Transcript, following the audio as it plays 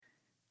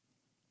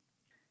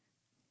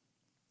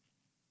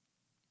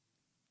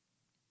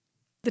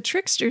The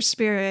trickster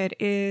spirit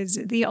is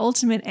the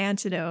ultimate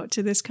antidote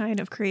to this kind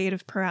of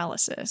creative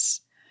paralysis.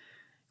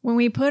 When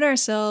we put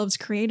ourselves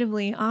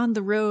creatively on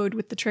the road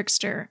with the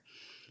trickster,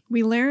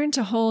 we learn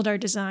to hold our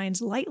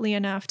designs lightly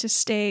enough to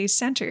stay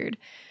centered,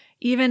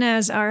 even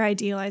as our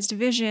idealized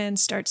vision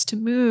starts to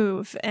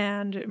move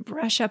and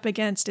brush up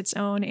against its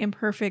own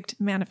imperfect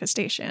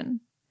manifestation.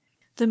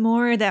 The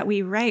more that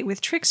we write with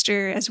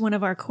trickster as one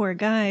of our core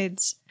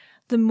guides,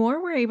 the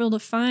more we're able to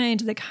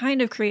find the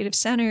kind of creative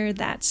center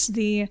that's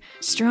the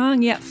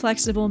strong yet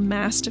flexible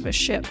mast of a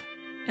ship,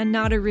 and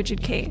not a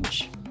rigid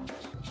cage.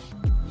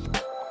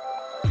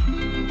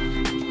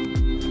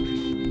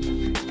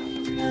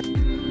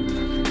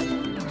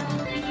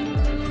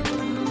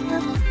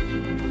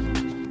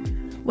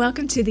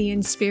 Welcome to The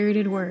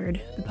Inspirited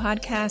Word, the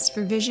podcast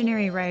for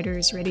visionary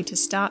writers ready to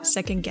stop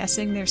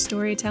second-guessing their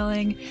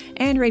storytelling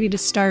and ready to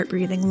start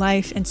breathing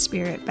life and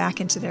spirit back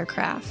into their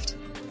craft.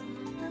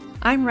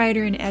 I'm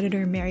writer and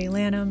editor Mary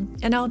Lanham,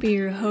 and I'll be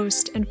your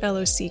host and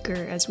fellow seeker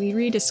as we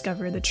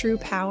rediscover the true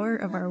power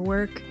of our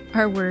work,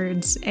 our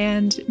words,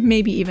 and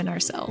maybe even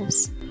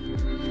ourselves.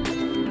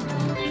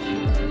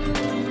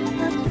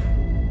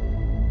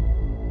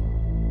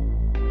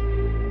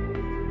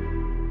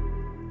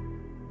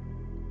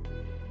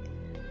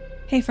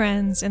 Hey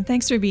friends, and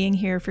thanks for being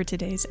here for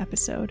today's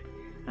episode.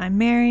 I'm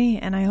Mary,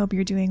 and I hope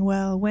you're doing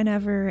well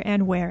whenever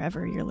and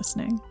wherever you're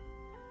listening.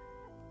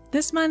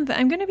 This month,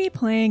 I'm going to be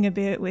playing a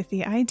bit with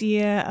the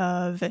idea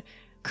of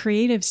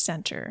creative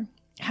center,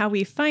 how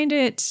we find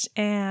it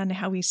and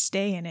how we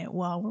stay in it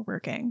while we're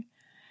working.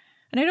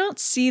 And I don't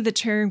see the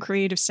term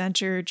creative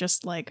center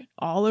just like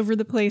all over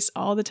the place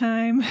all the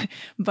time,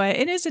 but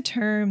it is a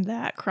term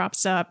that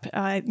crops up,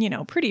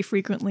 pretty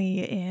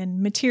frequently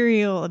in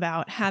material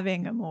about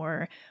having a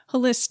more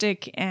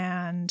holistic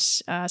and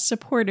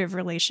supportive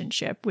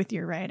relationship with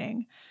your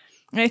writing.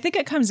 And I think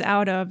it comes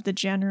out of the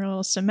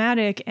general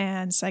somatic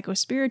and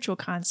psychospiritual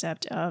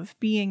concept of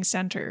being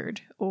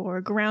centered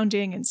or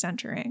grounding and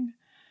centering.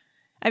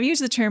 I've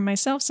used the term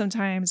myself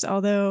sometimes,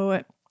 although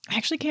I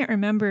actually can't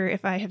remember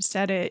if I have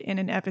said it in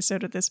an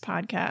episode of this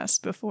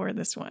podcast before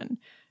this one.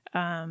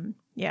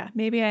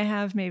 Maybe I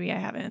have, maybe I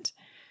haven't.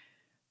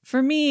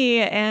 For me,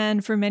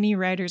 and for many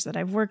writers that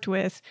I've worked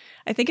with,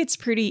 I think it's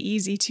pretty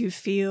easy to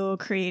feel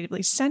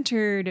creatively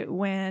centered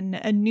when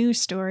a new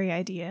story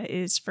idea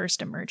is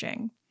first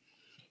emerging.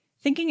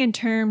 Thinking in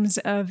terms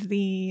of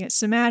the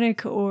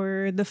somatic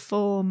or the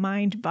full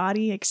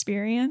mind-body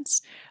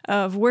experience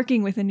of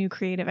working with a new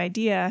creative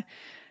idea,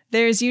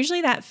 there's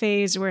usually that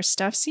phase where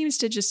stuff seems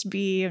to just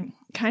be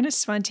kind of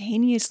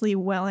spontaneously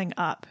welling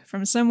up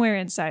from somewhere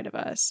inside of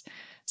us,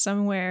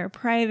 somewhere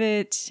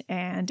private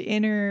and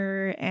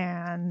inner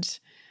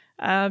and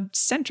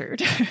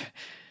centered.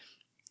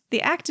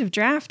 The act of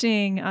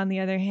drafting, on the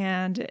other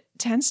hand,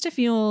 tends to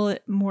feel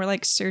more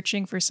like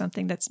searching for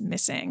something that's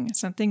missing,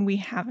 something we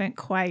haven't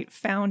quite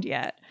found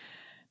yet.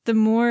 The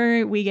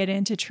more we get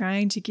into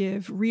trying to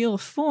give real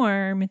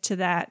form to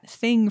that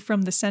thing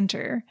from the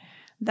center,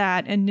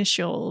 that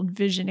initial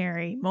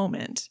visionary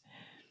moment,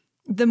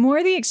 the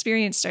more the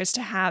experience starts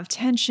to have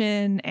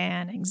tension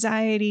and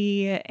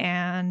anxiety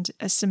and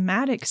a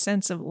somatic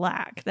sense of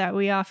lack that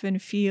we often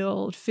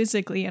feel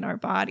physically in our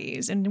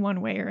bodies in one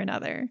way or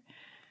another.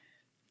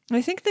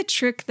 I think the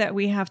trick that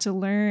we have to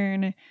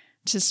learn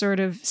to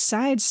sort of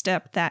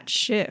sidestep that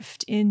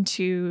shift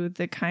into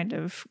the kind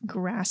of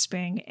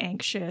grasping,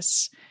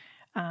 anxious,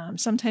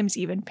 sometimes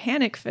even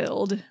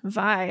panic-filled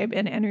vibe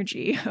and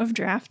energy of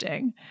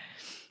drafting.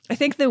 I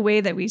think the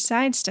way that we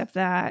sidestep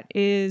that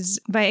is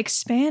by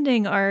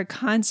expanding our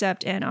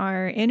concept and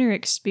our inner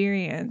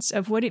experience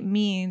of what it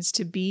means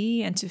to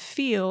be and to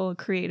feel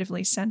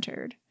creatively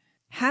centered.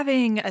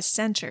 Having a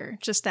center,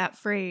 just that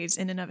phrase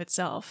in and of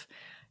itself,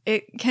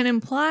 it can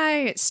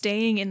imply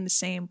staying in the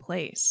same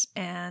place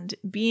and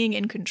being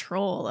in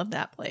control of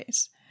that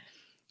place.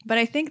 But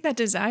I think that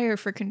desire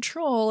for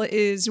control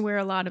is where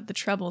a lot of the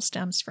trouble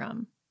stems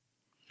from.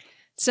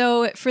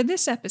 So for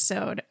this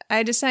episode,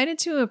 I decided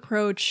to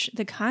approach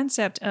the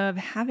concept of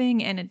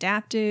having an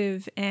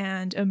adaptive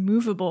and a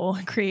movable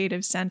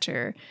creative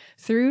center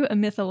through a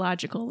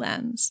mythological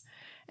lens,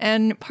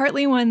 and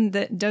partly one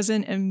that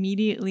doesn't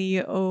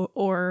immediately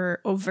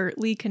or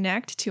overtly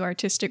connect to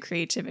artistic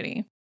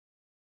creativity.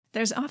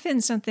 There's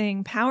often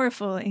something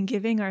powerful in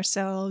giving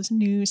ourselves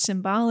new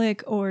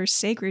symbolic or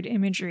sacred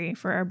imagery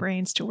for our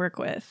brains to work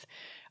with,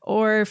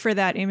 or for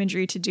that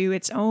imagery to do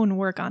its own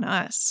work on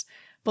us,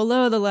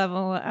 below the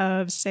level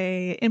of,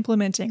 say,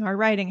 implementing our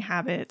writing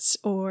habits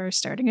or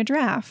starting a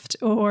draft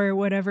or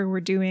whatever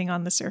we're doing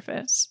on the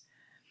surface.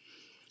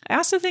 I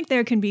also think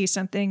there can be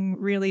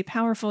something really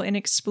powerful in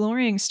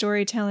exploring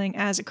storytelling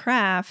as a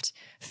craft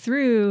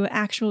through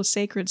actual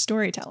sacred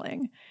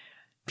storytelling.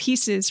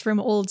 Pieces from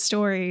old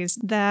stories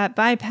that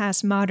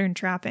bypass modern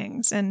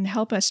trappings and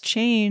help us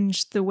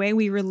change the way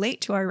we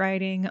relate to our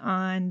writing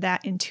on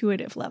that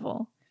intuitive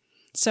level.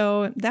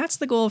 So that's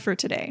the goal for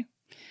today.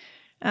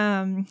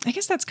 I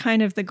guess that's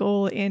kind of the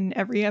goal in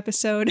every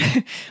episode,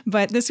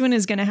 but this one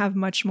is going to have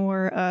much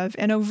more of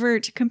an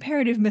overt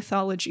comparative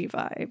mythology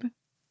vibe.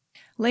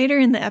 Later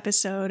in the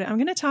episode, I'm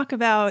going to talk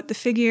about the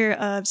figure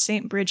of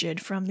St. Bridget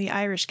from the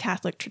Irish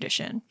Catholic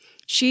tradition.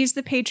 She's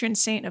the patron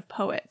saint of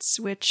poets,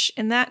 which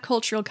in that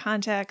cultural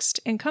context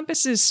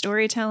encompasses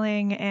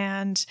storytelling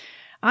and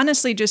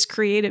honestly just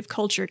creative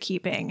culture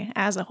keeping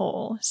as a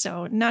whole,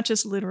 so not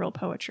just literal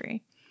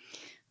poetry.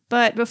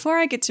 But before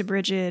I get to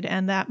Bridget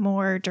and that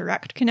more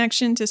direct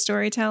connection to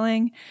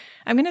storytelling,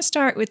 I'm going to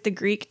start with the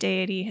Greek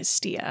deity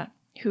Hestia,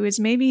 who is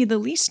maybe the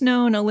least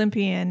known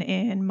Olympian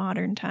in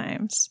modern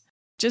times.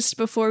 Just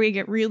before we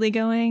get really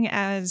going,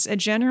 as a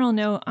general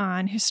note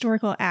on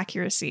historical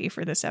accuracy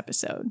for this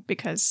episode,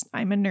 because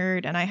I'm a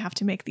nerd and I have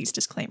to make these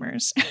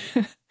disclaimers.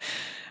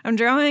 I'm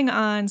drawing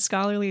on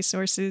scholarly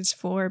sources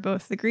for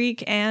both the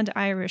Greek and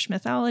Irish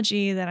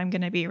mythology that I'm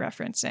going to be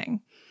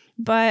referencing.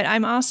 But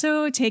I'm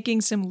also taking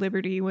some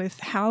liberty with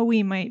how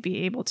we might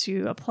be able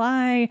to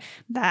apply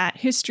that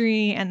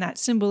history and that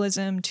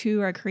symbolism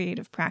to our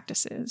creative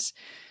practices.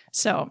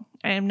 So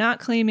I am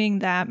not claiming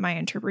that my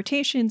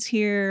interpretations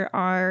here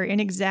are in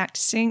exact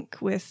sync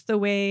with the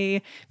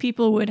way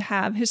people would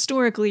have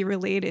historically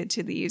related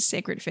to these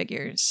sacred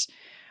figures,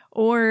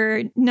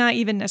 or not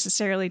even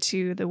necessarily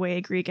to the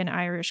way Greek and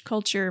Irish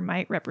culture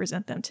might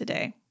represent them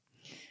today.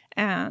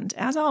 And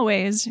as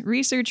always,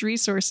 research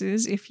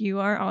resources, if you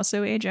are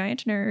also a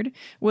giant nerd,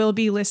 will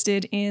be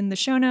listed in the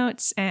show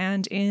notes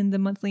and in the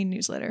monthly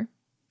newsletter.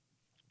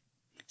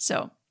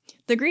 So,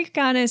 the Greek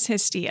goddess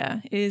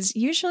Hestia is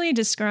usually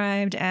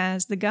described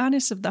as the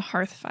goddess of the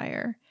hearth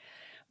fire,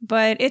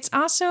 but it's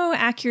also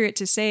accurate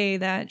to say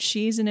that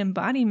she's an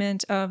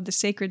embodiment of the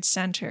sacred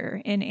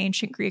center in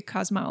ancient Greek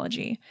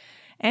cosmology,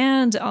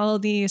 and all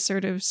the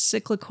sort of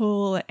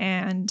cyclical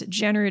and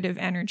generative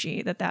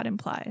energy that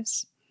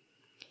implies.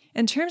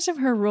 In terms of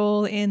her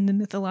role in the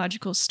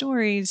mythological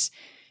stories,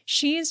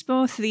 she's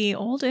both the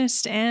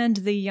oldest and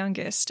the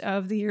youngest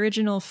of the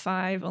original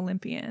 5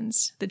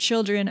 Olympians, the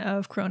children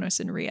of Kronos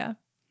and Rhea.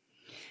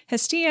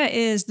 Hestia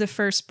is the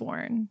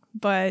firstborn,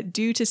 but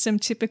due to some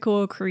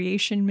typical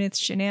creation myth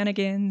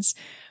shenanigans,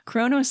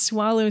 Kronos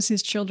swallows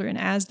his children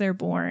as they're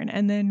born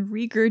and then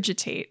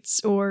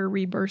regurgitates or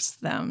rebirths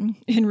them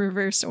in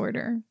reverse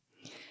order.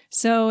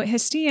 So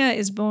Hestia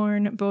is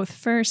born both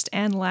first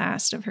and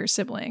last of her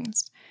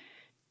siblings.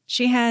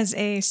 She has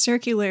a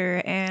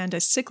circular and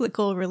a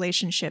cyclical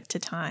relationship to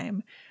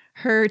time.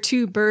 Her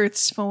 2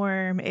 births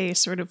form a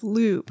sort of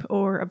loop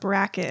or a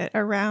bracket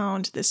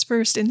around this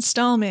first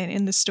installment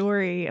in the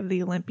story of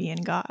the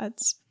Olympian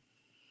gods.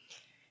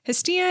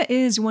 Hestia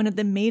is one of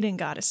the maiden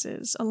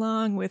goddesses,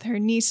 along with her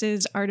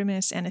nieces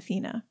Artemis and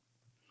Athena.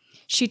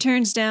 She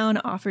turns down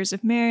offers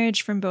of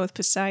marriage from both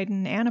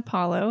Poseidon and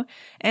Apollo,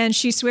 and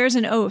she swears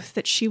an oath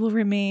that she will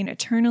remain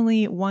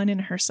eternally one in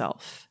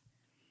herself.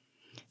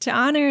 To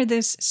honor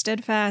this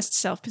steadfast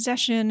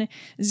self-possession,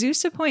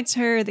 Zeus appoints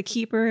her the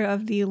keeper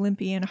of the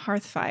Olympian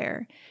hearth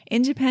fire,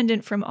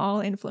 independent from all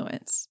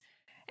influence.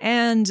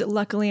 And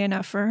luckily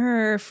enough for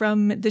her,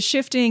 from the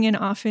shifting and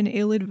often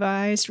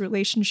ill-advised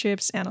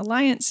relationships and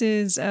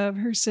alliances of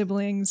her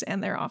siblings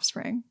and their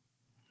offspring.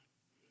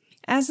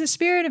 As the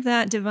spirit of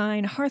that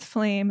divine hearth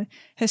flame,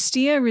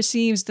 Hestia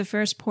receives the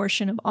first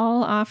portion of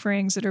all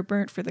offerings that are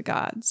burnt for the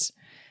gods.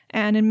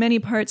 And in many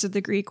parts of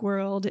the Greek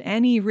world,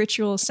 any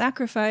ritual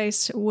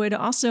sacrifice would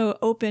also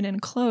open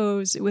and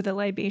close with a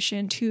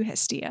libation to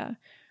Hestia,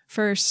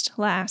 first,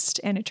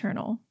 last, and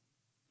eternal.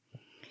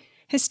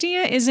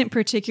 Hestia isn't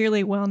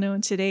particularly well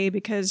known today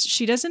because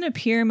she doesn't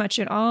appear much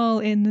at all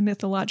in the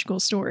mythological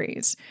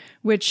stories,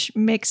 which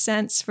makes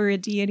sense for a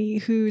deity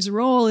whose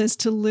role is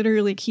to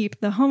literally keep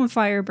the home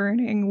fire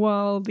burning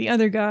while the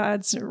other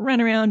gods run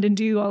around and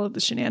do all of the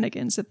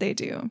shenanigans that they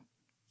do.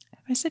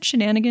 Have I said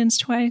shenanigans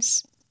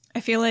twice? I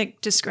feel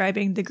like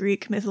describing the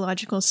Greek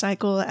mythological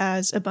cycle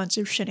as a bunch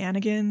of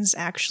shenanigans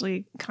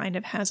actually kind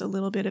of has a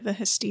little bit of a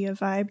Hestia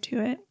vibe to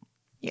it.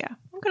 Yeah,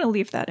 I'm going to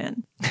leave that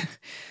in.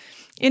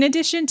 In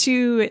addition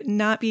to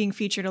not being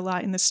featured a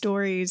lot in the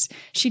stories,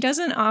 she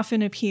doesn't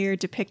often appear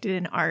depicted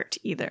in art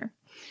either.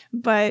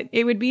 But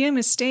it would be a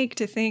mistake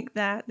to think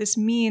that this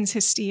means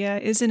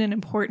Hestia isn't an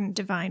important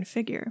divine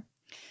figure.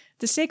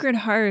 The sacred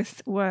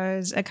hearth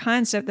was a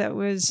concept that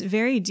was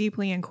very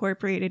deeply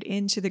incorporated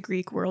into the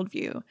Greek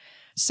worldview.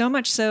 So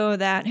much so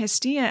that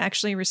Hestia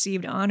actually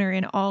received honor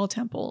in all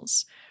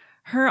temples.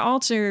 Her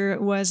altar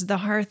was the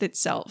hearth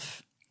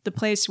itself, the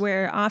place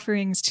where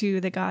offerings to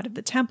the god of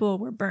the temple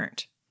were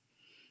burnt.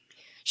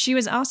 She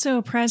was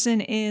also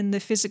present in the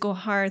physical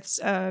hearths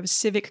of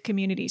civic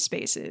community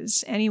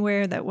spaces,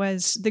 anywhere that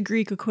was the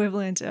Greek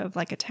equivalent of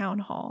like a town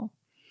hall.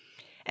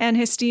 And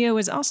Hestia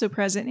was also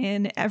present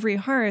in every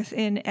hearth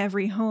in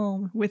every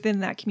home within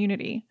that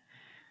community.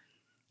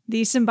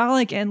 The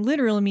symbolic and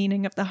literal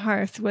meaning of the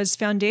hearth was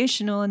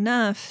foundational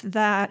enough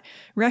that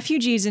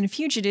refugees and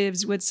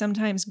fugitives would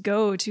sometimes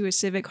go to a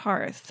civic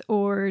hearth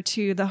or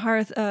to the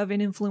hearth of an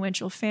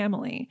influential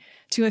family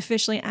to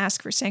officially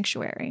ask for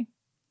sanctuary.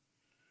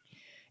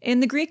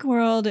 In the Greek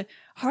world,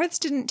 hearths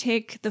didn't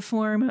take the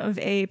form of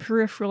a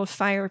peripheral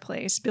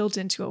fireplace built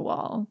into a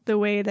wall, the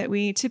way that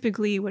we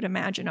typically would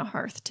imagine a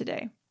hearth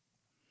today.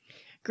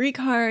 Greek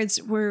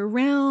hearths were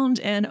round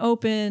and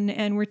open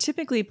and were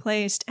typically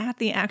placed at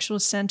the actual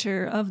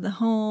center of the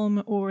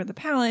home or the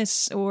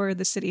palace or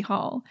the city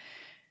hall.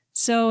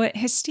 So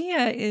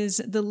Hestia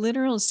is the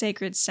literal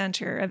sacred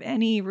center of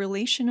any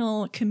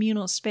relational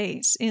communal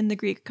space in the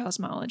Greek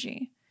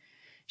cosmology.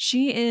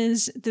 She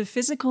is the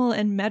physical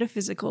and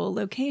metaphysical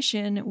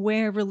location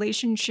where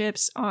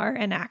relationships are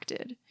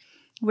enacted,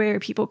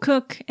 where people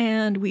cook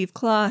and weave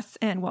cloth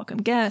and welcome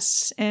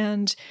guests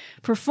and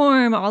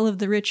perform all of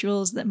the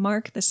rituals that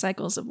mark the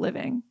cycles of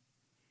living.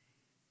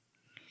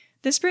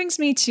 This brings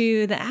me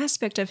to the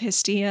aspect of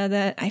Hestia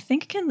that I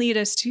think can lead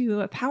us to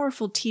a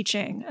powerful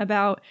teaching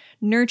about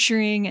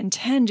nurturing and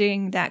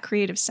tending that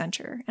creative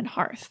center and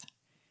hearth.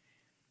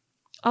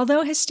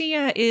 Although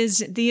Hestia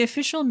is the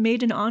official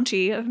maiden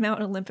auntie of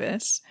Mount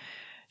Olympus,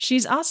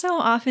 she's also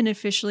often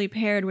officially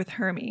paired with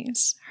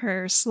Hermes,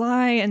 her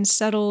sly and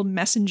subtle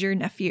messenger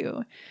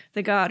nephew,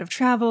 the god of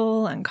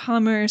travel and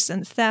commerce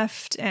and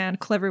theft and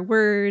clever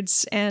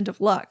words and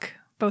of luck,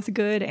 both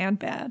good and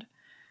bad.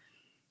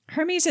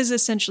 Hermes is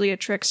essentially a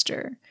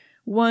trickster,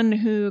 one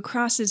who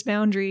crosses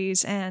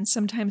boundaries and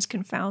sometimes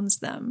confounds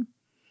them.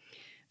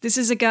 This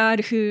is a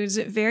god whose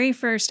very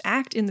first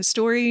act in the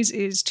stories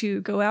is to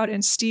go out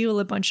and steal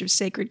a bunch of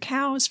sacred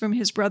cows from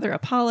his brother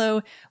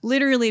Apollo,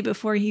 literally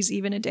before he's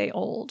even a day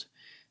old.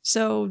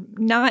 So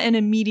not an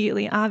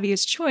immediately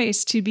obvious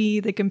choice to be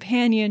the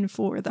companion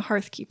for the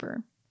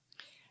Hearthkeeper.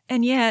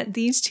 And yet,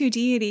 these two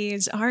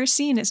deities are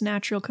seen as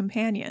natural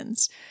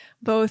companions,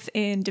 both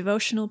in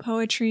devotional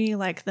poetry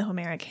like the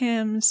Homeric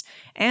hymns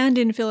and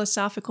in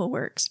philosophical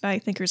works by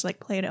thinkers like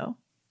Plato.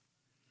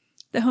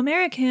 The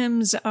Homeric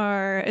hymns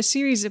are a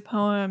series of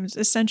poems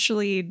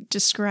essentially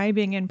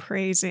describing and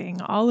praising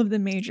all of the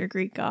major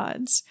Greek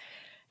gods.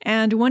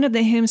 And one of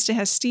the hymns to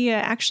Hestia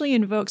actually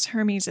invokes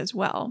Hermes as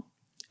well,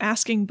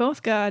 asking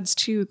both gods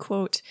to,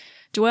 quote,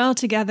 dwell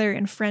together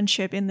in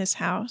friendship in this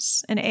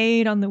house and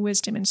aid on the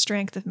wisdom and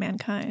strength of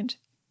mankind.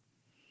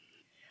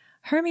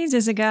 Hermes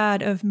is a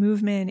god of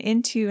movement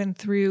into and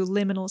through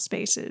liminal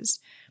spaces,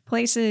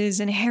 places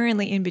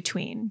inherently in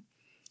between.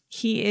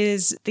 He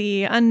is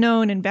the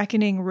unknown and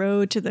beckoning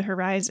road to the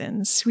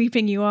horizon,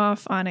 sweeping you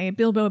off on a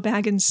Bilbo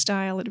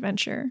Baggins-style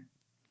adventure.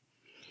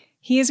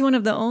 He is one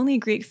of the only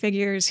Greek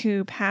figures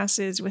who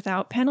passes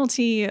without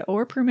penalty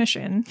or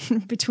permission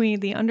between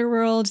the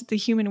underworld, the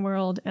human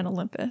world, and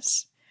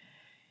Olympus.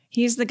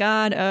 He is the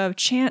god of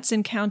chance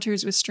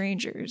encounters with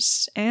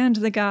strangers, and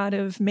the god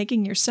of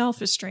making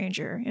yourself a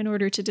stranger in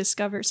order to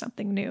discover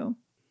something new.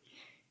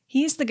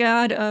 He's the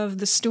god of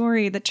the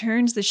story that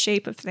turns the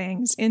shape of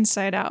things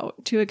inside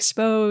out to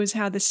expose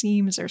how the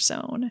seams are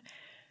sewn.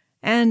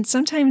 And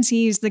sometimes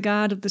he's the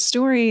god of the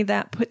story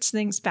that puts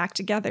things back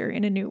together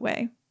in a new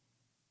way.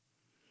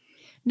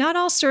 Not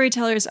all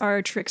storytellers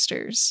are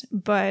tricksters,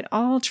 but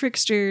all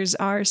tricksters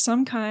are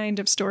some kind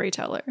of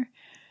storyteller.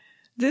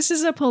 This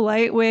is a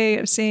polite way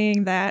of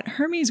saying that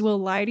Hermes will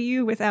lie to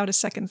you without a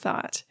second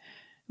thought,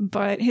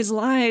 but his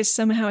lies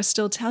somehow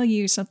still tell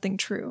you something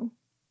true.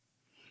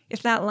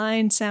 If that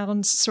line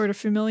sounds sort of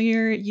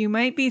familiar, you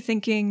might be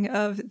thinking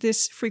of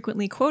this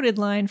frequently quoted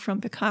line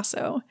from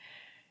Picasso.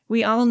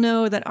 We all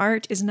know that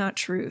art is not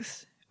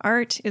truth.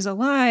 Art is a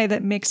lie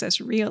that makes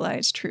us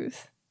realize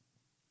truth.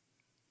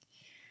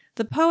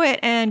 The poet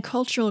and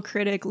cultural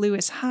critic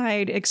Lewis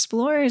Hyde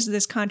explores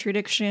this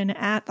contradiction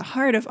at the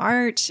heart of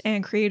art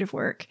and creative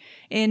work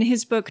in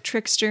his book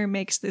Trickster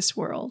Makes This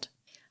World.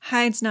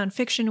 Hyde's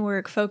nonfiction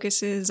work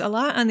focuses a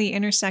lot on the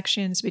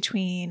intersections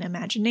between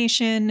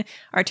imagination,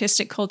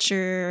 artistic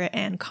culture,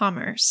 and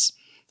commerce.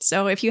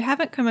 So if you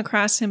haven't come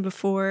across him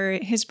before,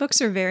 his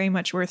books are very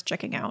much worth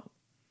checking out.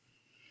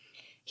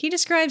 He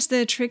describes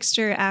the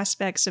trickster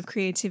aspects of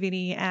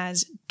creativity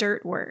as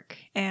dirt work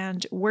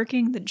and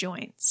working the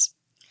joints.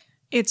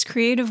 It's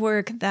creative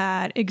work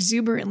that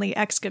exuberantly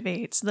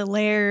excavates the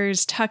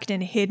layers tucked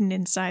and hidden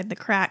inside the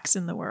cracks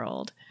in the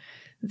world,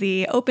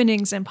 the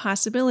openings and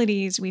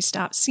possibilities we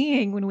stop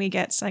seeing when we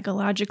get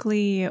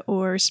psychologically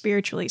or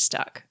spiritually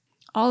stuck,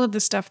 all of the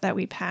stuff that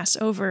we pass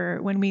over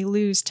when we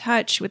lose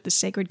touch with the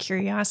sacred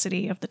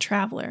curiosity of the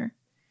traveler.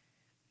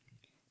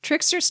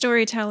 Trickster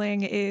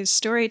storytelling is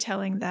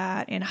storytelling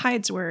that, in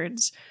Hyde's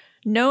words,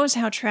 knows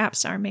how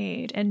traps are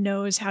made and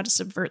knows how to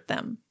subvert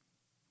them.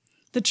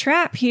 The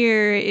trap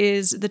here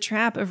is the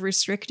trap of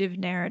restrictive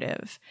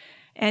narrative,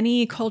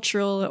 any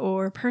cultural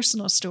or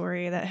personal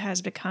story that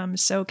has become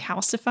so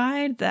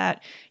calcified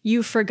that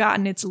you've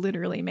forgotten it's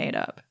literally made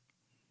up.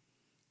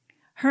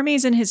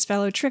 Hermes and his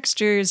fellow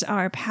tricksters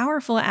are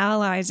powerful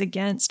allies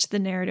against the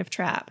narrative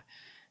trap,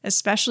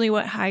 especially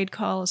what Hyde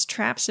calls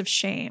traps of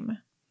shame.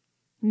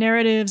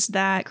 Narratives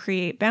that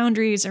create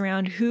boundaries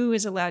around who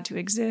is allowed to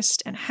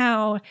exist and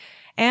how,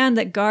 and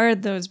that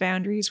guard those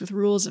boundaries with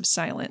rules of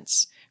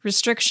silence,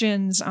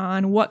 restrictions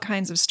on what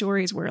kinds of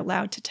stories we're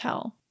allowed to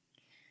tell.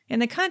 In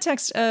the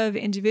context of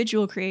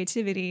individual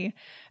creativity,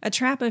 a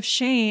trap of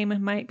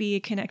shame might be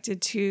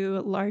connected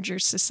to larger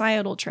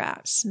societal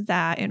traps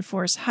that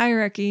enforce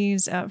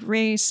hierarchies of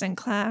race and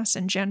class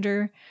and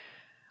gender,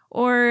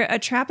 Or a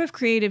trap of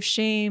creative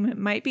shame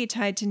might be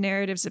tied to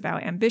narratives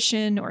about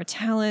ambition or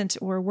talent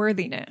or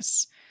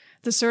worthiness,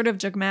 the sort of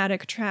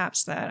dogmatic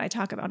traps that I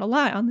talk about a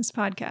lot on this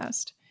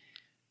podcast.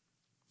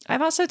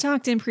 I've also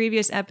talked in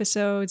previous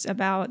episodes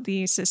about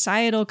the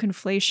societal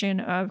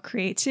conflation of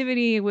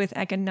creativity with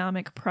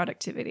economic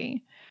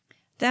productivity.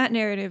 That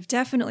narrative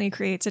definitely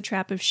creates a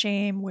trap of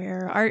shame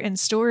where art and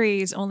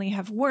stories only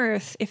have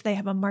worth if they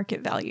have a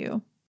market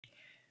value.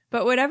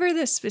 But whatever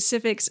the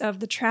specifics of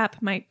the trap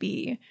might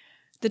be,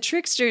 the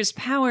trickster's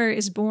power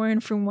is born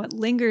from what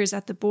lingers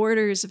at the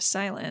borders of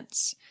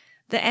silence,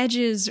 the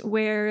edges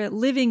where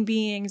living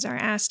beings are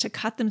asked to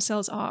cut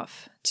themselves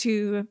off,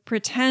 to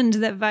pretend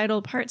that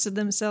vital parts of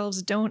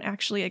themselves don't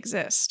actually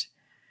exist.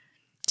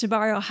 To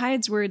borrow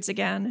Hyde's words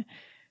again,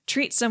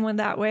 treat someone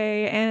that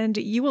way and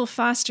you will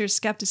foster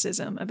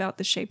skepticism about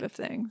the shape of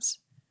things.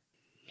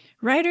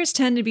 Writers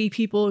tend to be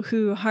people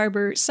who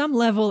harbor some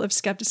level of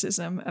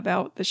skepticism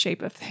about the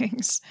shape of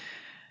things.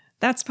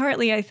 That's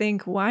partly, I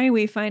think, why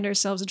we find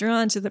ourselves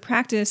drawn to the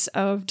practice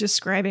of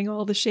describing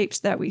all the shapes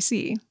that we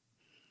see.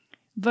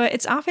 But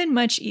it's often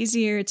much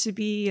easier to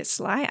be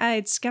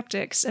sly-eyed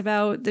skeptics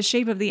about the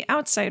shape of the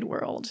outside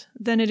world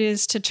than it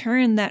is to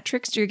turn that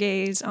trickster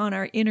gaze on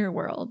our inner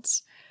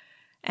worlds.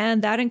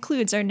 And that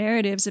includes our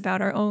narratives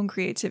about our own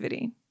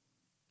creativity.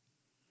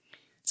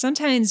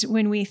 Sometimes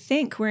when we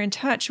think we're in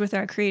touch with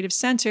our creative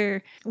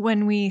center,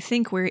 when we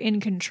think we're in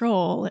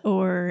control,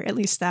 or at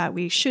least that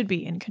we should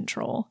be in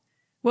control,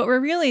 what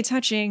we're really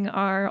touching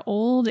are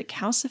old,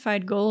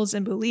 calcified goals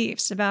and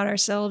beliefs about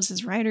ourselves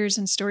as writers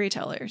and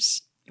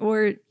storytellers,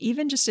 or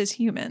even just as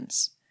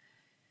humans.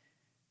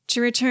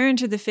 To return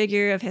to the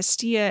figure of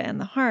Hestia and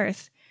the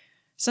Hearth,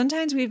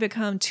 sometimes we've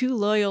become too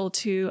loyal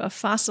to a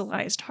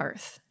fossilized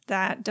hearth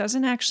that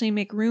doesn't actually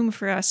make room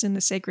for us in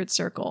the sacred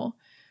circle,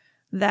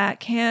 that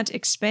can't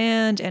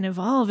expand and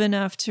evolve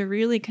enough to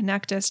really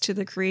connect us to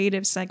the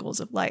creative cycles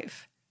of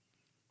life.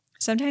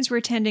 Sometimes we're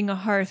tending a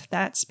hearth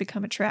that's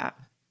become a trap.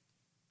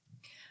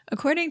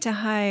 According to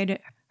Hyde,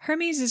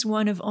 Hermes is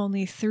one of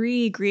only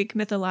 3 Greek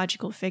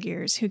mythological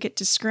figures who get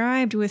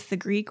described with the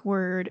Greek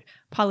word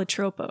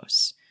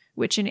polytropos,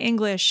 which in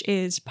English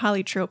is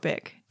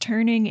polytropic,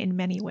 turning in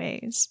many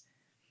ways.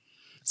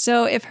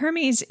 So if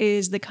Hermes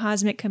is the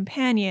cosmic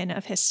companion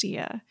of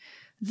Hestia,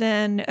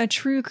 then a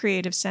true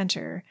creative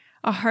center,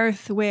 a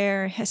hearth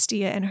where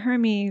Hestia and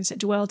Hermes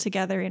dwell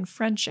together in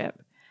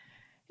friendship,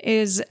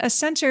 is a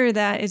center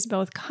that is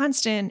both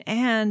constant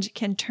and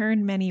can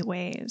turn many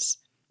ways.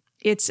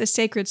 It's a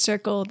sacred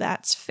circle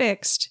that's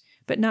fixed,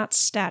 but not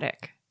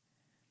static.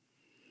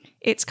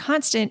 It's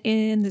constant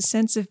in the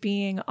sense of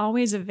being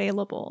always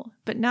available,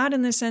 but not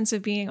in the sense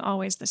of being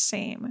always the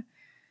same.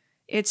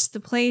 It's the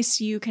place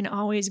you can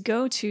always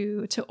go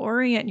to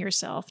orient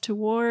yourself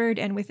toward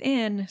and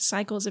within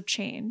cycles of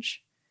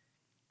change.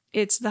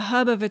 It's the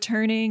hub of a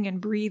turning and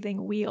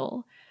breathing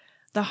wheel,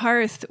 the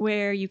hearth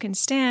where you can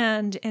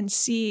stand and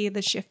see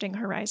the shifting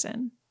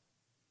horizon.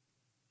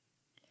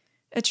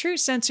 A true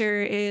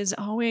center is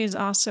always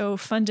also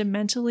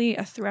fundamentally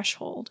a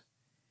threshold.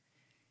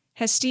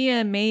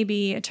 Hestia may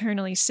be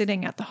eternally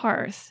sitting at the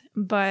hearth,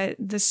 but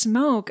the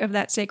smoke of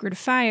that sacred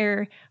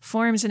fire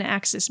forms an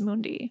axis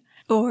mundi,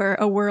 or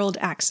a world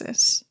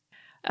axis,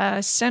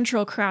 a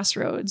central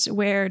crossroads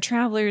where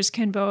travelers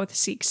can both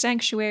seek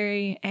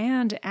sanctuary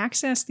and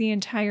access the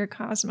entire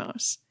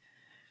cosmos.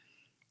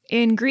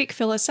 In Greek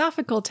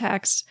philosophical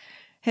texts,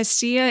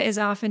 Hestia is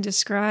often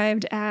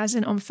described as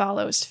an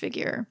omphalos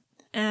figure,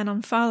 and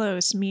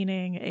omphalos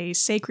meaning a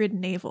sacred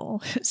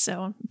navel,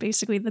 so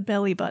basically the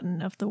belly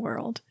button of the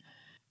world.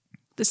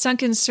 The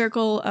sunken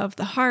circle of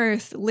the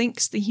hearth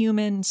links the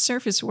human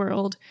surface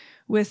world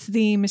with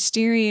the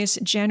mysterious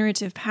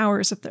generative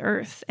powers of the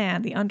earth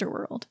and the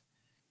underworld.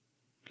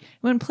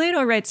 When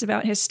Plato writes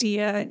about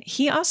Hestia,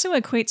 he also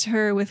equates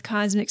her with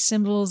cosmic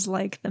symbols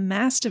like the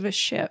mast of a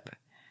ship,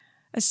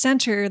 a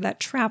center that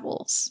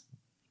travels.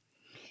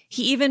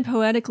 He even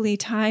poetically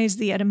ties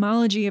the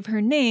etymology of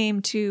her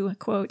name to,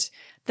 quote,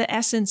 the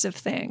essence of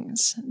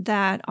things,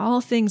 that all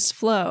things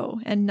flow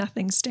and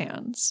nothing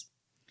stands.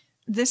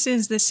 This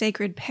is the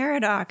sacred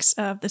paradox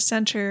of the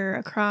center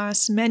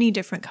across many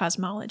different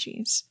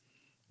cosmologies,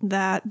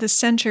 that the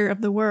center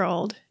of the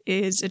world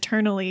is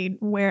eternally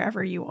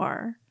wherever you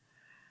are.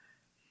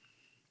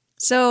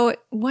 So,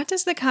 what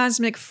does the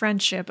cosmic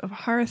friendship of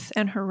Hearth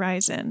and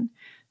Horizon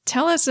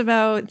tell us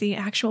about the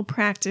actual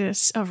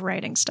practice of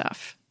writing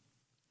stuff?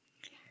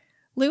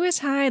 Lewis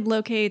Hyde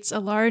locates a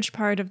large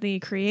part of the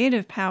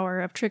creative power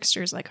of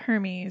tricksters like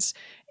Hermes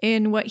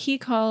in what he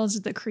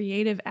calls the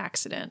creative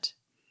accident.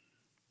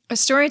 A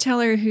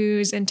storyteller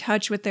who's in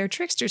touch with their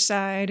trickster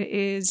side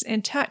is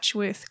in touch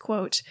with,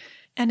 quote,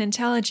 an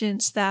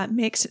intelligence that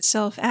makes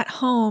itself at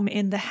home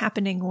in the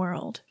happening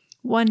world,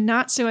 one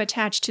not so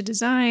attached to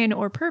design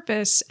or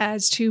purpose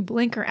as to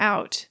blinker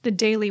out the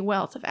daily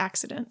wealth of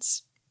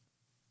accidents.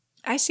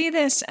 I see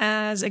this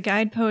as a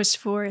guidepost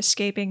for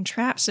escaping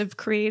traps of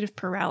creative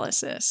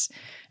paralysis,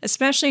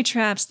 especially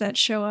traps that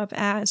show up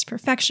as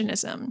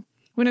perfectionism.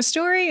 When a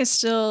story is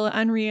still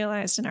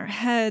unrealized in our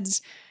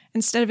heads,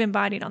 instead of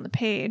embodied on the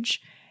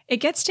page, it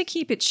gets to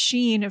keep its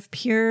sheen of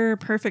pure,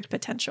 perfect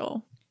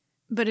potential.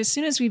 But as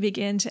soon as we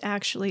begin to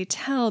actually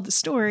tell the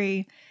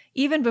story,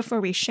 even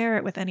before we share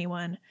it with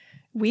anyone,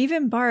 we've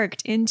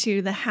embarked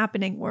into the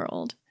happening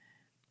world.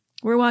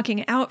 We're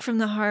walking out from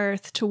the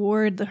hearth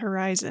toward the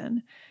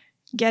horizon,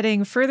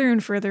 getting further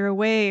and further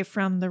away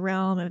from the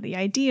realm of the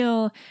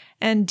ideal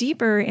and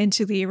deeper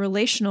into the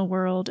relational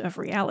world of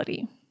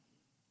reality.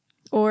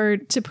 Or,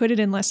 to put it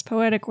in less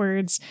poetic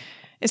words,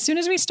 as soon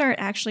as we start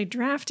actually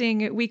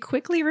drafting, we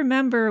quickly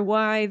remember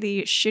why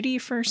the shitty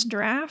first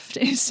draft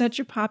is such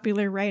a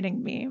popular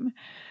writing meme.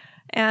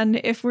 And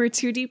if we're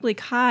too deeply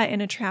caught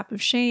in a trap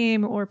of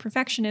shame or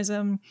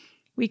perfectionism,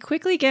 we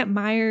quickly get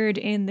mired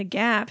in the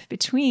gap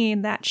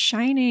between that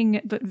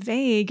shining but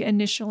vague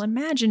initial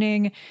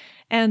imagining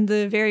and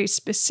the very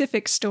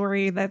specific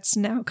story that's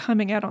now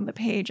coming out on the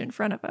page in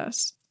front of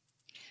us.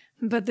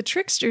 But the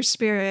trickster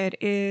spirit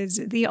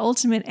is the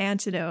ultimate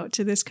antidote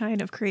to this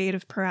kind of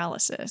creative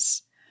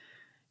paralysis.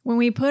 When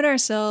we put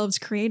ourselves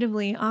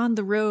creatively on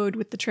the road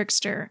with the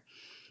trickster,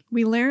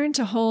 we learn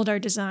to hold our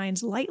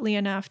designs lightly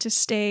enough to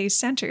stay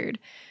centered,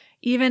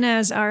 even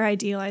as our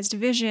idealized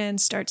vision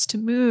starts to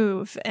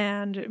move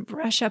and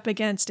brush up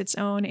against its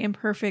own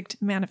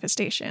imperfect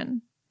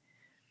manifestation.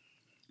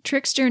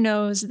 Trickster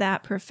knows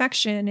that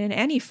perfection in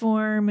any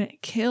form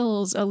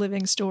kills a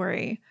living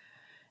story,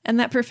 and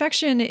that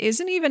perfection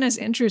isn't even as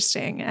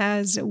interesting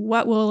as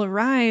what will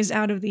arise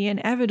out of the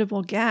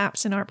inevitable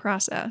gaps in our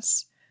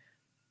process.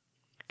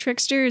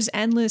 Trickster's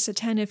endless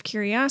attentive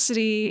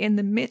curiosity in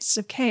the midst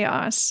of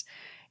chaos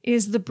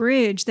is the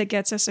bridge that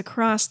gets us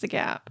across the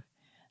gap,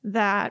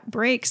 that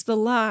breaks the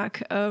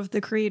lock of the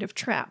creative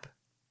trap.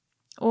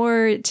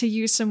 Or, to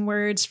use some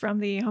words from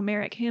the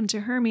Homeric hymn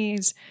to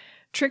Hermes,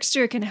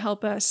 Trickster can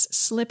help us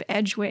slip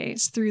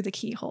edgeways through the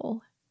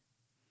keyhole.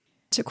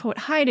 To quote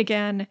Hyde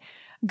again,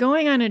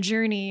 going on a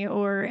journey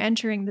or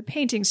entering the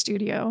painting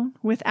studio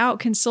without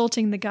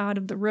consulting the god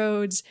of the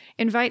roads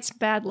invites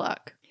bad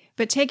luck,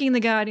 but taking the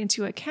god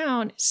into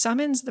account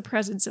summons the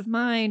presence of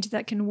mind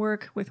that can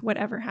work with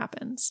whatever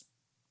happens.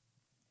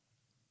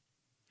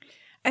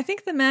 I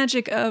think the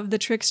magic of the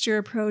trickster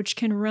approach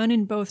can run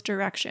in both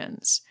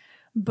directions,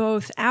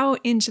 both out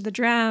into the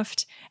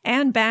draft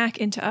and back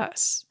into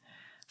us,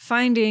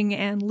 finding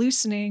and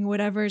loosening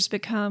whatever's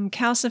become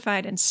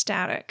calcified and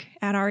static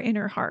at our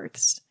inner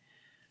hearths.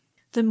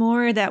 The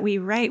more that we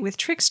write with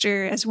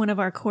Trickster as one of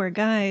our core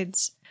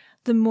guides,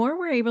 the more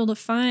we're able to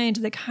find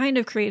the kind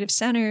of creative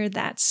center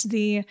that's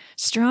the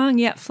strong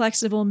yet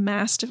flexible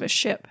mast of a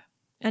ship,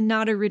 and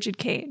not a rigid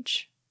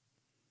cage.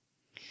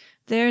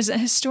 There's a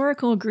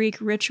historical Greek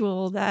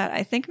ritual that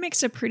I think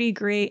makes a pretty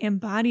great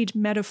embodied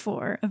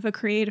metaphor of a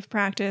creative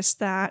practice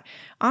that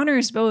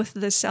honors both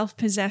the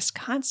self-possessed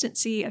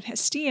constancy of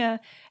Hestia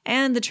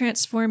and the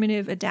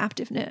transformative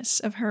adaptiveness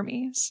of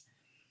Hermes.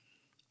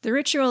 The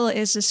ritual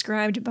is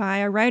described by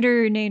a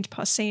writer named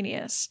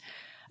Pausanias,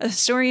 a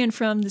historian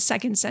from the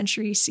 2nd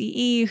century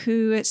CE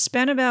who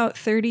spent about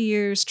 30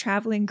 years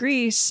traveling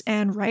Greece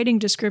and writing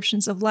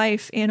descriptions of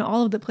life in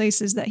all of the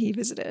places that he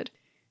visited.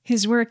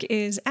 His work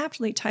is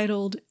aptly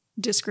titled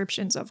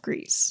Descriptions of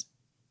Greece.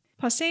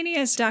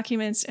 Pausanias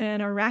documents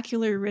an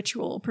oracular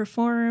ritual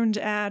performed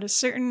at a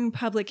certain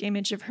public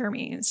image of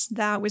Hermes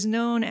that was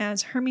known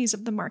as Hermes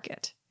of the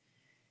Market.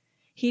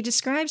 He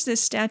describes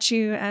this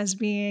statue as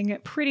being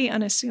pretty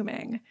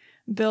unassuming,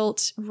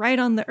 built right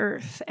on the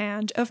earth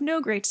and of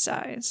no great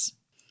size.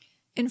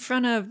 In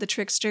front of the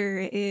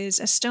trickster is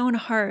a stone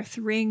hearth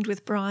ringed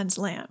with bronze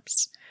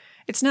lamps.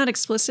 It's not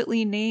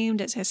explicitly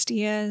named as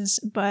Hestia's,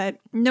 but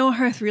no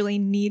hearth really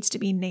needs to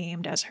be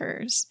named as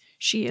hers.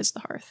 She is the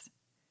hearth.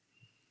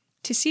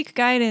 To seek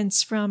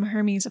guidance from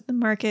Hermes of the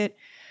Market,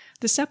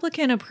 the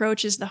supplicant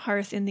approaches the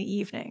hearth in the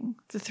evening,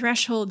 the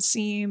threshold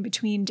seam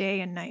between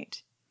day and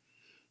night.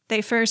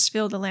 They first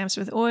fill the lamps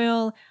with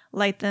oil,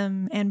 light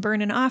them, and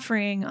burn an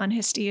offering on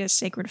Hestia's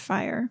sacred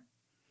fire.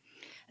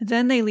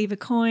 Then they leave a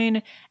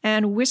coin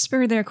and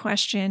whisper their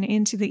question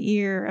into the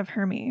ear of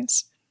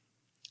Hermes.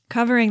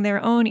 Covering their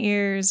own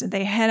ears,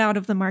 they head out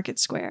of the market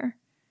square.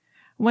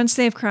 Once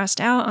they've crossed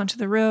out onto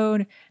the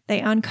road, they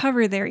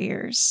uncover their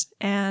ears,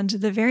 and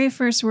the very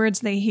first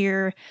words they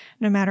hear,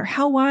 no matter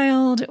how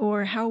wild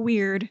or how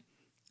weird,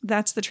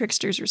 that's the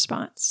trickster's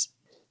response.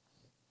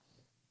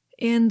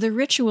 In the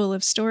ritual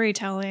of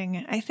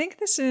storytelling, I think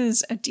this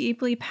is a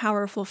deeply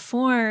powerful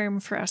form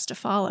for us to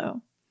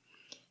follow.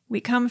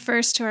 We come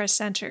first to our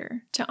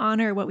center to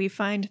honor what we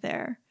find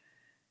there.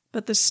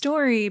 But the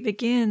story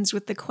begins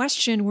with the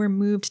question we're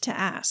moved to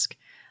ask,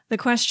 the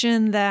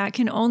question that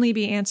can only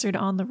be answered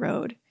on the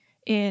road,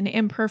 in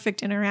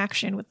imperfect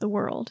interaction with the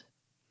world.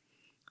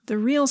 The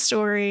real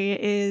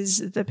story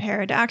is the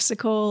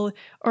paradoxical,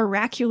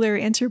 oracular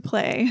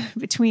interplay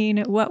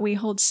between what we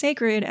hold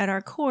sacred at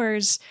our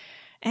cores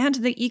and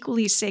the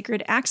equally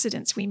sacred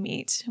accidents we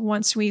meet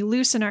once we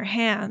loosen our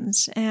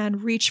hands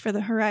and reach for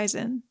the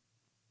horizon.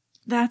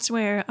 That's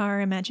where our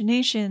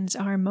imaginations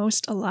are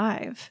most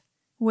alive,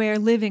 where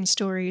living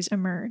stories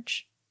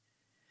emerge.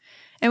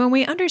 And when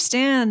we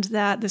understand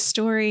that the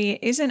story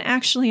isn't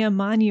actually a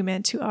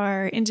monument to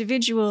our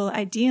individual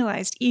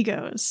idealized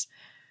egos,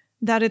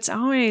 that it's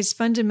always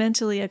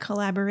fundamentally a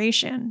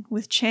collaboration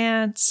with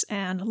chance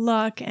and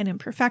luck and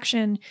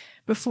imperfection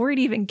before it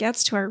even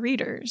gets to our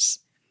readers.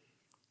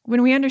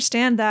 When we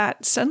understand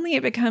that, suddenly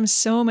it becomes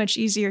so much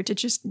easier to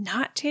just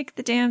not take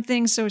the damn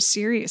thing so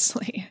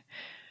seriously.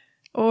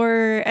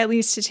 Or at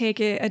least to take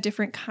it a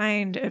different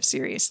kind of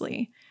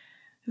seriously.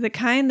 The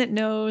kind that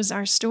knows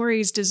our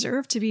stories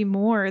deserve to be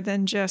more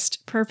than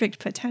just perfect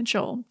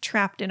potential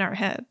trapped in our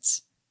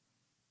heads.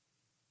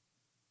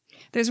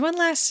 There's one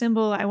last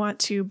symbol I want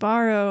to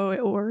borrow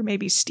or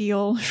maybe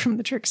steal from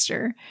the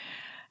trickster,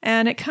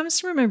 and it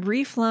comes from a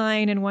brief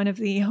line in one of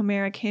the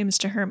Homeric hymns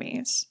to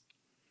Hermes.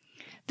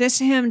 This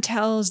hymn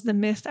tells the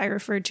myth I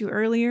referred to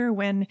earlier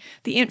when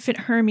the infant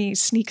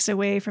Hermes sneaks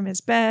away from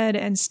his bed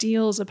and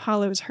steals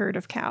Apollo's herd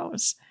of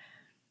cows.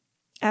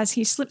 As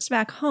he slips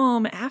back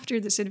home after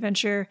this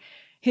adventure,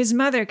 his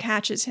mother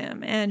catches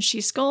him, and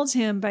she scolds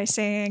him by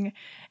saying,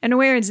 "And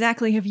where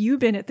exactly have you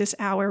been at this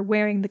hour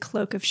wearing the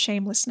cloak of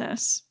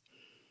shamelessness?"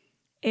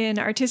 In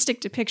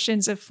artistic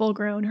depictions of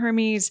full-grown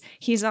Hermes,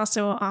 he's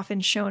also often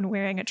shown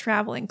wearing a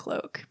traveling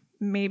cloak,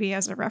 maybe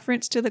as a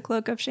reference to the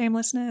cloak of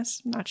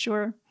shamelessness, not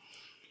sure.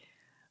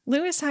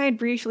 Lewis Hyde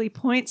briefly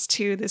points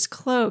to this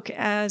cloak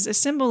as a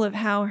symbol of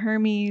how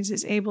Hermes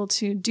is able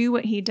to do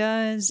what he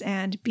does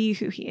and be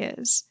who he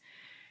is.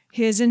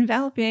 His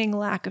enveloping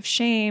lack of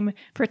shame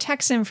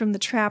protects him from the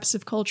traps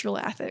of cultural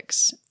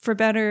ethics, for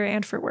better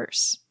and for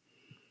worse.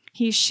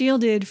 He's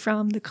shielded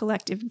from the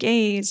collective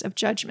gaze of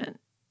judgment.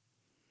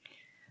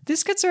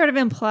 This could sort of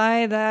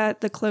imply that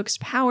the cloak's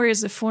power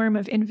is a form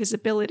of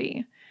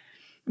invisibility.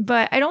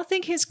 But I don't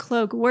think his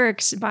cloak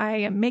works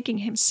by making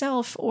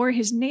himself or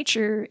his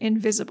nature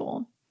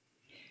invisible.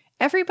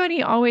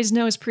 Everybody always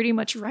knows pretty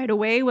much right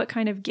away what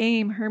kind of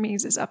game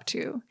Hermes is up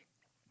to.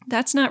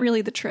 That's not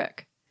really the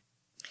trick.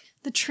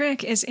 The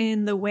trick is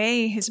in the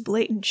way his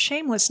blatant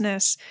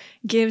shamelessness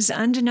gives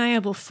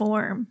undeniable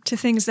form to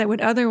things that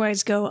would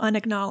otherwise go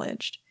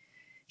unacknowledged.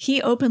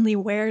 He openly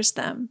wears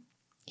them.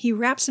 He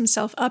wraps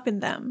himself up in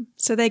them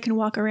so they can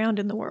walk around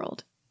in the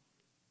world.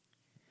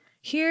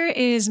 Here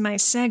is my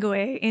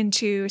segue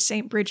into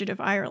St. Bridget of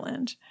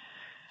Ireland.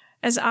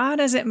 As odd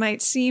as it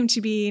might seem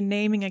to be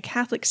naming a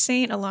Catholic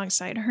saint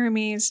alongside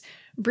Hermes,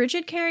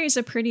 Bridget carries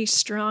a pretty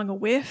strong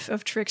whiff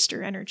of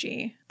trickster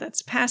energy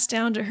that's passed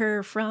down to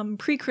her from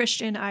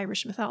pre-Christian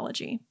Irish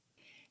mythology.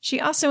 She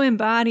also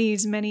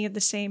embodies many of the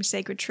same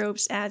sacred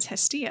tropes as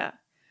Hestia.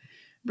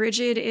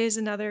 Bridget is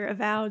another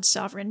avowed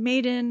sovereign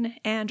maiden,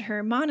 and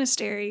her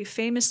monastery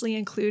famously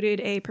included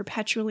a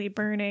perpetually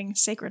burning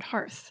sacred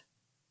hearth.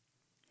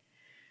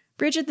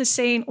 Bridget the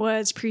Saint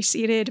was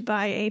preceded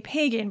by a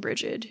pagan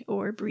Bridget,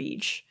 or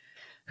Brige,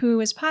 who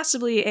was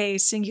possibly a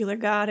singular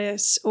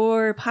goddess,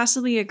 or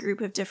possibly a group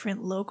of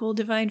different local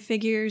divine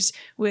figures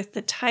with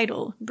the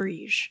title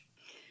Brige.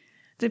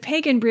 The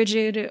pagan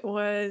Bridget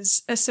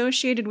was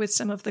associated with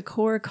some of the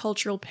core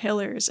cultural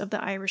pillars of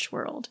the Irish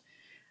world: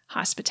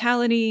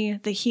 hospitality,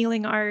 the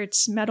healing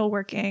arts,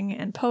 metalworking,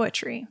 and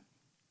poetry.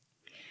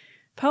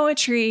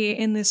 Poetry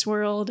in this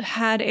world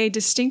had a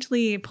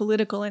distinctly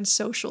political and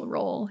social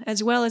role,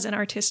 as well as an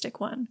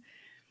artistic one.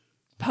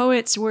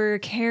 Poets were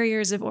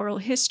carriers of oral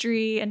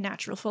history and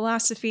natural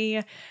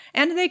philosophy,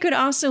 and they could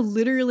also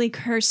literally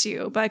curse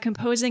you by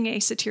composing a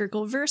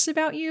satirical verse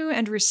about you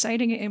and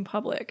reciting it in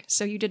public,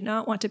 so you did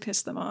not want to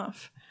piss them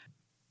off.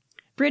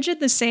 Bridget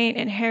the Saint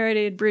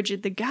inherited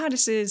Bridget the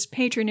Goddess's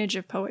patronage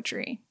of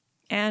poetry,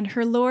 and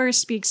her lore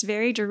speaks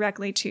very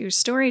directly to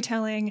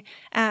storytelling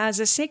as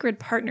a sacred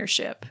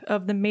partnership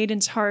of the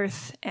maiden's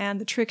hearth and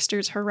the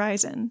trickster's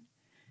horizon.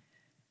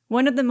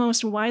 One of the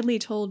most widely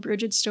told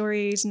Bridget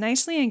stories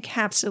nicely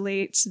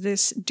encapsulates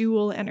this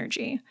dual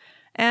energy,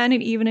 and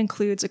it even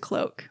includes a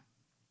cloak.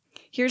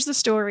 Here's the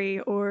story,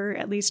 or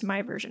at least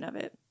my version of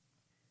it.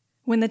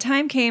 When the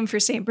time came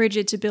for St.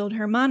 Bridget to build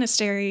her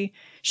monastery,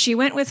 she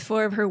went with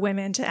 4 of her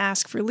women to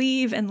ask for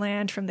leave and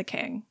land from the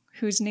king,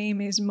 whose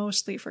name is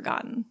mostly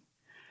forgotten.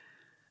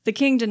 The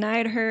king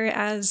denied her,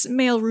 as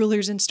male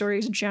rulers in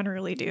stories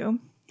generally do,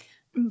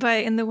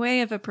 but in the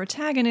way of a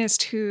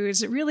protagonist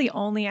who's really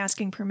only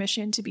asking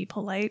permission to be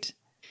polite,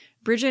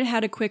 Bridget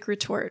had a quick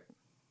retort.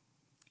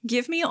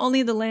 "Give me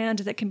only the land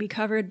that can be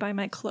covered by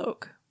my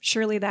cloak.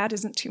 Surely that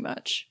isn't too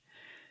much."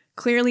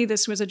 Clearly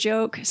this was a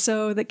joke,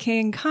 so the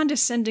king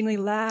condescendingly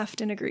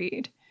laughed and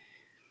agreed.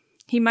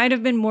 He might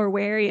have been more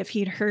wary if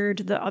he'd heard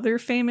the other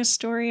famous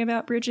story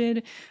about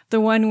Bridget,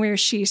 the one where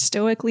she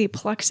stoically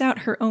plucks out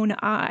her own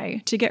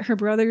eye to get her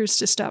brothers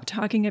to stop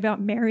talking about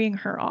marrying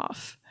her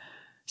off.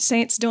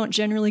 Saints don't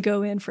generally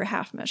go in for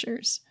half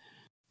measures.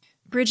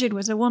 Bridget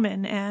was a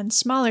woman and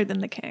smaller than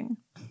the king.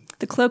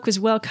 The cloak was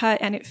well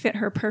cut and it fit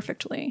her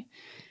perfectly.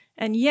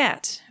 And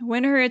yet,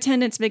 when her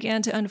attendants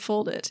began to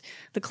unfold it,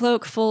 the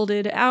cloak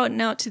folded out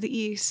and out to the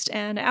east,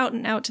 and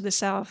out to the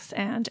south,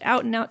 and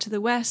out to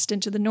the west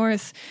and to the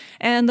north,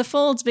 and the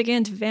folds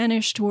began to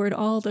vanish toward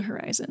all the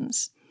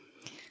horizons.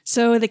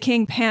 So the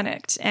king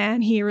panicked,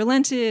 and he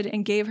relented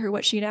and gave her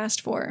what she'd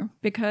asked for,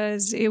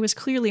 because it was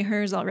clearly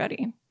hers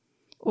already.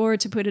 Or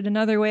to put it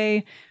another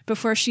way,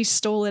 before she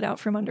stole it out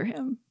from under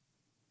him.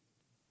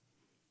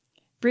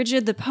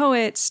 Brigid the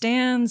poet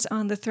stands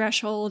on the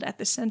threshold at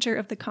the center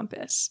of the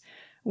compass,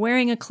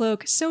 wearing a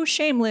cloak so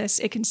shameless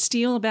it can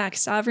steal back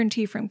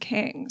sovereignty from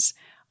kings,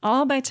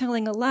 all by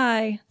telling a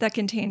lie that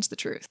contains the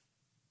truth.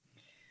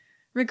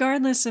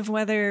 Regardless of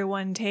whether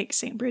one takes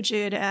St.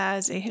 Brigid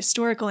as a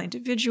historical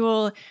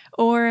individual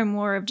or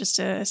more of just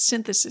a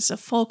synthesis of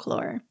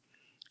folklore,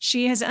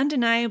 she has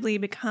undeniably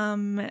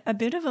become a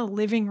bit of a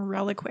living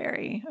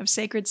reliquary of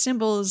sacred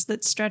symbols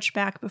that stretch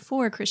back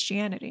before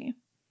Christianity.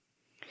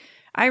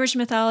 Irish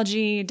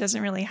mythology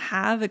doesn't really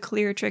have a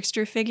clear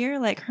trickster figure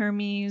like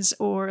Hermes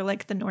or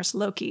like the Norse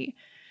Loki.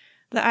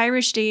 The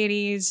Irish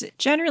deities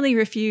generally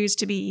refuse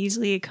to be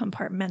easily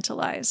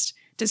compartmentalized,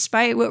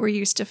 despite what we're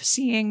used to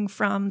seeing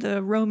from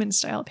the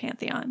Roman-style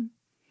pantheon.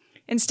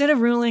 Instead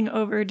of ruling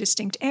over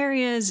distinct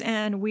areas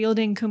and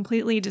wielding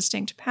completely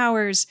distinct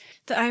powers,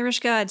 the Irish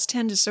gods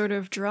tend to sort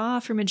of draw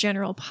from a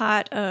general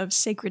pot of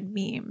sacred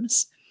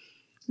memes.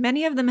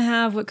 Many of them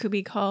have what could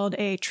be called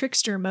a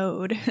trickster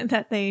mode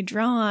that they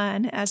draw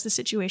on as the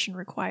situation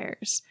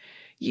requires,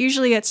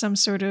 usually at some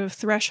sort of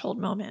threshold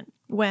moment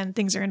when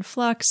things are in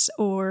flux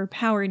or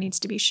power needs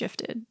to be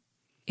shifted.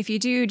 If you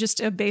do just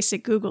a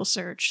basic Google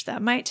search,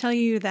 that might tell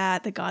you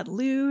that the god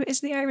Lu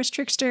is the Irish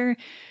trickster,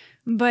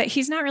 but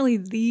he's not really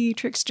the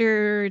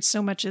trickster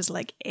so much as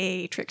like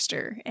a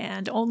trickster,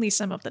 and only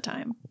some of the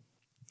time.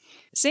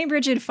 St.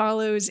 Brigid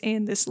follows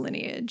in this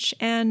lineage,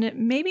 and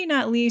maybe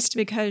not least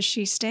because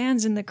she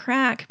stands in the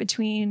crack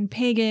between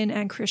pagan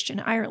and Christian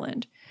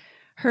Ireland.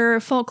 Her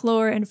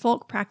folklore and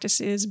folk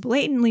practices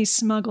blatantly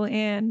smuggle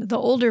in the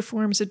older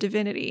forms of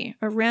divinity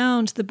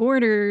around the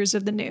borders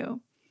of the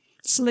new,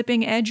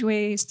 slipping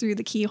edgeways through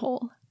the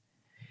keyhole.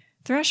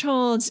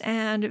 Thresholds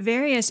and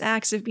various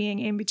acts of being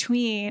in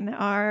between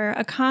are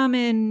a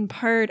common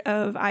part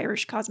of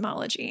Irish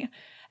cosmology,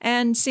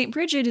 and St.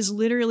 Brigid is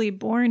literally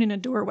born in a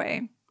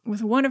doorway,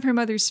 with one of her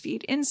mother's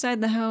feet inside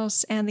the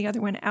house and the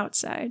other one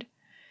outside.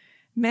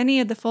 Many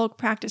of the folk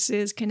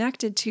practices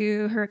connected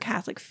to her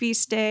Catholic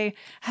feast day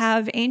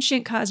have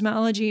ancient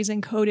cosmologies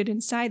encoded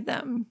inside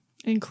them,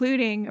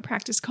 including a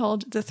practice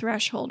called the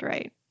threshold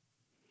rite.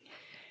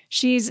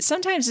 She's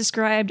sometimes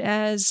described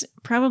as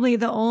probably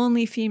the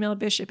only female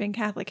bishop in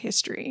Catholic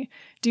history,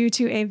 due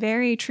to a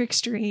very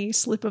trickstery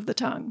slip of the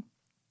tongue.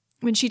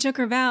 When she took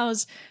her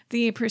vows,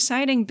 the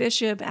presiding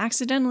bishop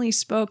accidentally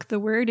spoke the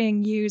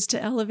wording used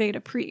to elevate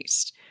a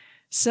priest.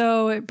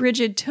 So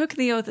Brigid took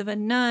the oath of a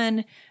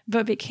nun,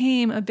 but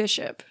became a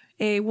bishop,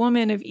 a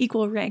woman of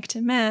equal rank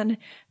to men,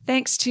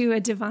 thanks to a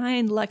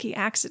divine lucky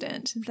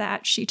accident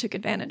that she took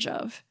advantage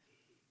of.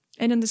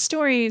 And in the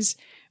stories,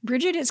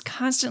 Brigid is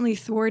constantly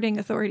thwarting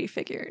authority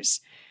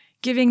figures,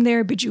 giving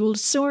their bejeweled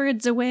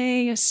swords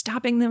away,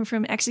 stopping them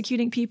from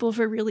executing people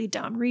for really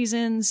dumb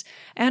reasons,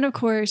 and of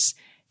course,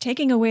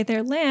 taking away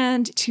their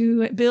land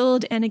to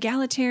build an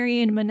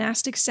egalitarian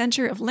monastic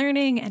center of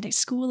learning and a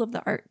school of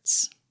the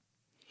arts.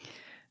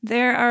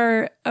 There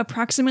are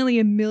approximately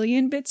 1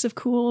 million bits of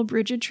cool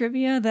Brigid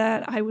trivia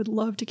that I would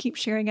love to keep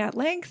sharing at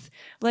length.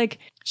 Like,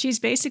 she's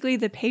basically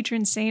the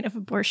patron saint of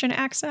abortion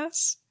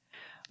access.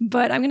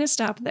 But I'm going to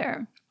stop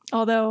there.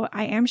 Although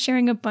I am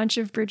sharing a bunch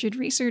of Brigid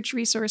research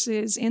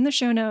resources in the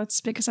show notes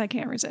because I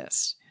can't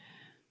resist.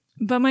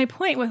 But my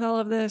point with all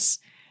of this,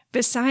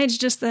 besides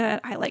just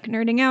that I like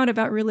nerding out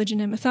about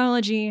religion and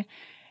mythology,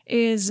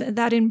 is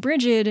that in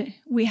Brigid,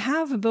 we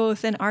have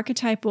both an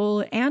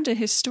archetypal and a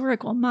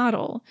historical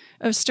model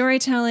of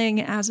storytelling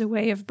as a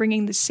way of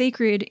bringing the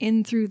sacred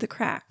in through the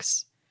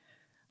cracks.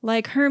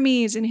 Like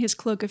Hermes in his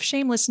cloak of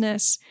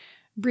shamelessness,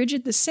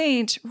 Brigid the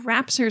Saint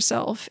wraps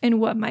herself in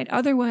what might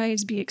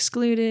otherwise be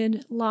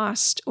excluded,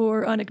 lost,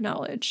 or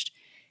unacknowledged,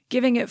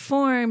 giving it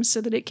form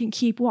so that it can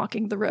keep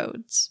walking the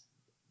roads.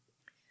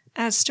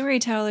 As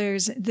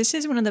storytellers, this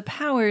is one of the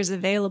powers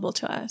available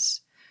to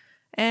us.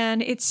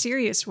 And it's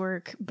serious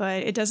work,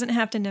 but it doesn't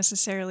have to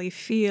necessarily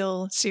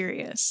feel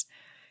serious.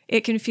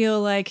 It can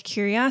feel like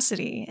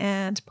curiosity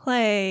and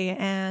play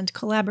and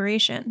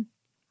collaboration,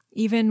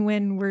 even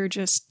when we're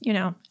just,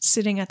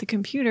 sitting at the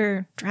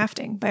computer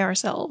drafting by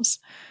ourselves.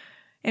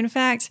 In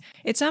fact,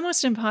 it's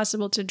almost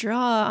impossible to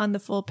draw on the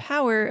full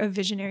power of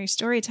visionary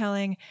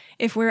storytelling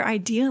if we're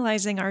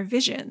idealizing our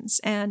visions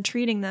and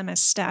treating them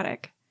as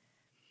static.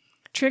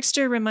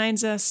 Trickster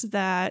reminds us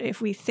that if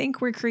we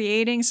think we're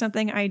creating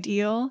something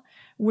ideal,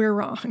 we're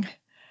wrong.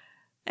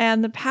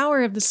 And the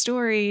power of the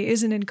story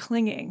isn't in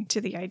clinging to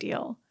the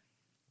ideal.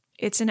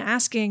 It's in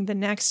asking the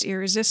next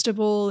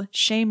irresistible,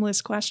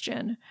 shameless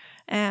question,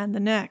 and the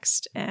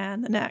next,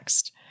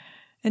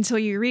 until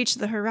you reach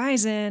the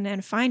horizon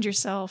and find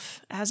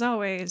yourself, as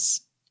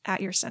always,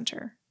 at your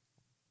center.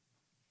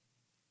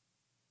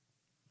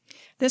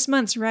 This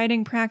month's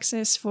writing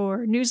praxis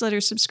for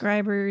newsletter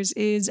subscribers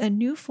is a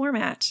new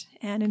format,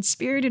 an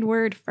inspirited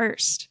word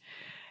first.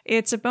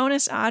 It's a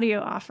bonus audio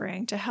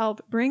offering to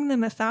help bring the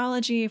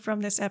mythology from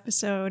this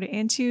episode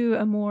into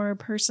a more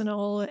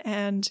personal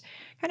and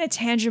kind of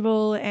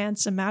tangible and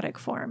somatic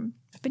form.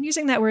 I've been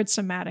using that word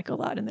somatic a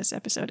lot in this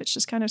episode. It's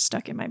just kind of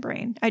stuck in my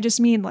brain. I just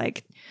mean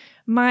like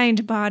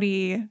mind,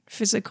 body,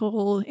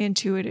 physical,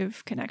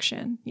 intuitive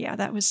connection. Yeah,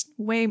 that was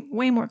way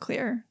more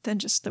clear than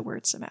just the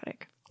word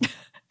somatic.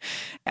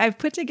 I've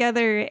put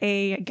together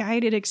a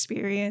guided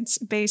experience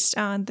based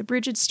on the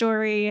Bridget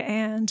story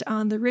and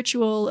on the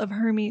ritual of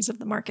Hermes of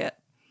the market.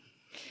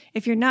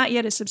 If you're not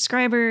yet a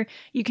subscriber,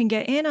 you can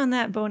get in on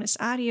that bonus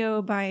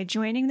audio by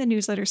joining the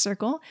newsletter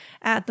circle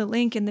at the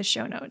link in the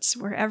show notes,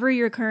 wherever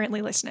you're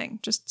currently listening.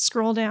 Just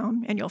scroll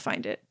down and you'll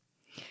find it.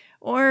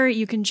 Or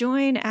you can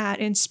join at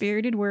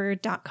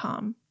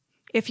inspiritedword.com.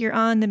 If you're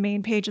on the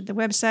main page of the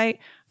website,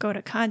 go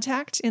to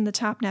Contact in the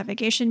top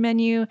navigation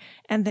menu,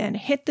 and then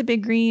hit the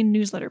big green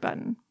newsletter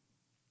button.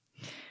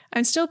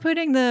 I'm still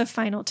putting the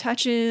final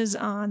touches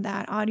on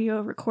that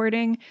audio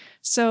recording,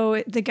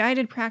 so the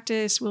guided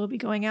practice will be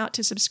going out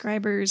to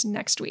subscribers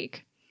next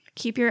week.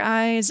 Keep your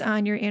eyes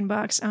on your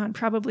inbox on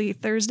probably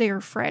Thursday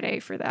or Friday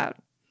for that.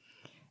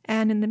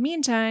 And in the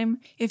meantime,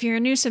 if you're a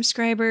new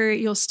subscriber,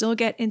 you'll still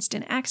get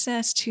instant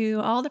access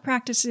to all the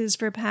practices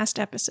for past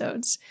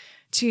episodes,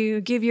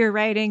 to give your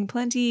writing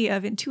plenty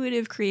of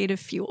intuitive creative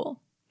fuel.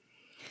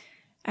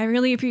 I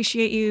really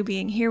appreciate you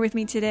being here with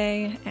me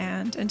today,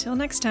 and until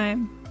next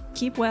time,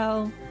 keep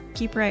well,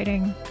 keep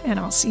writing, and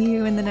I'll see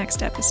you in the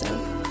next episode.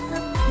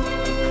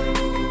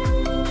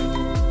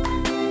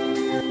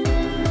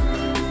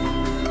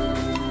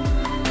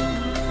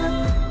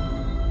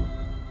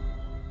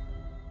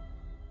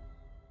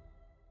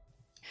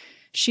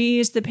 She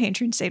is the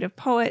patron saint of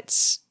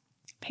poets.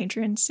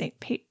 Patron?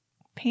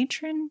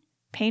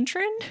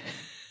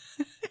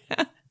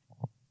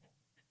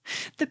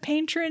 The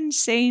patron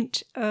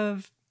saint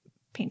of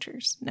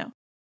painters. No.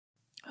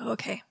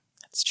 Okay,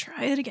 let's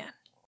try it again.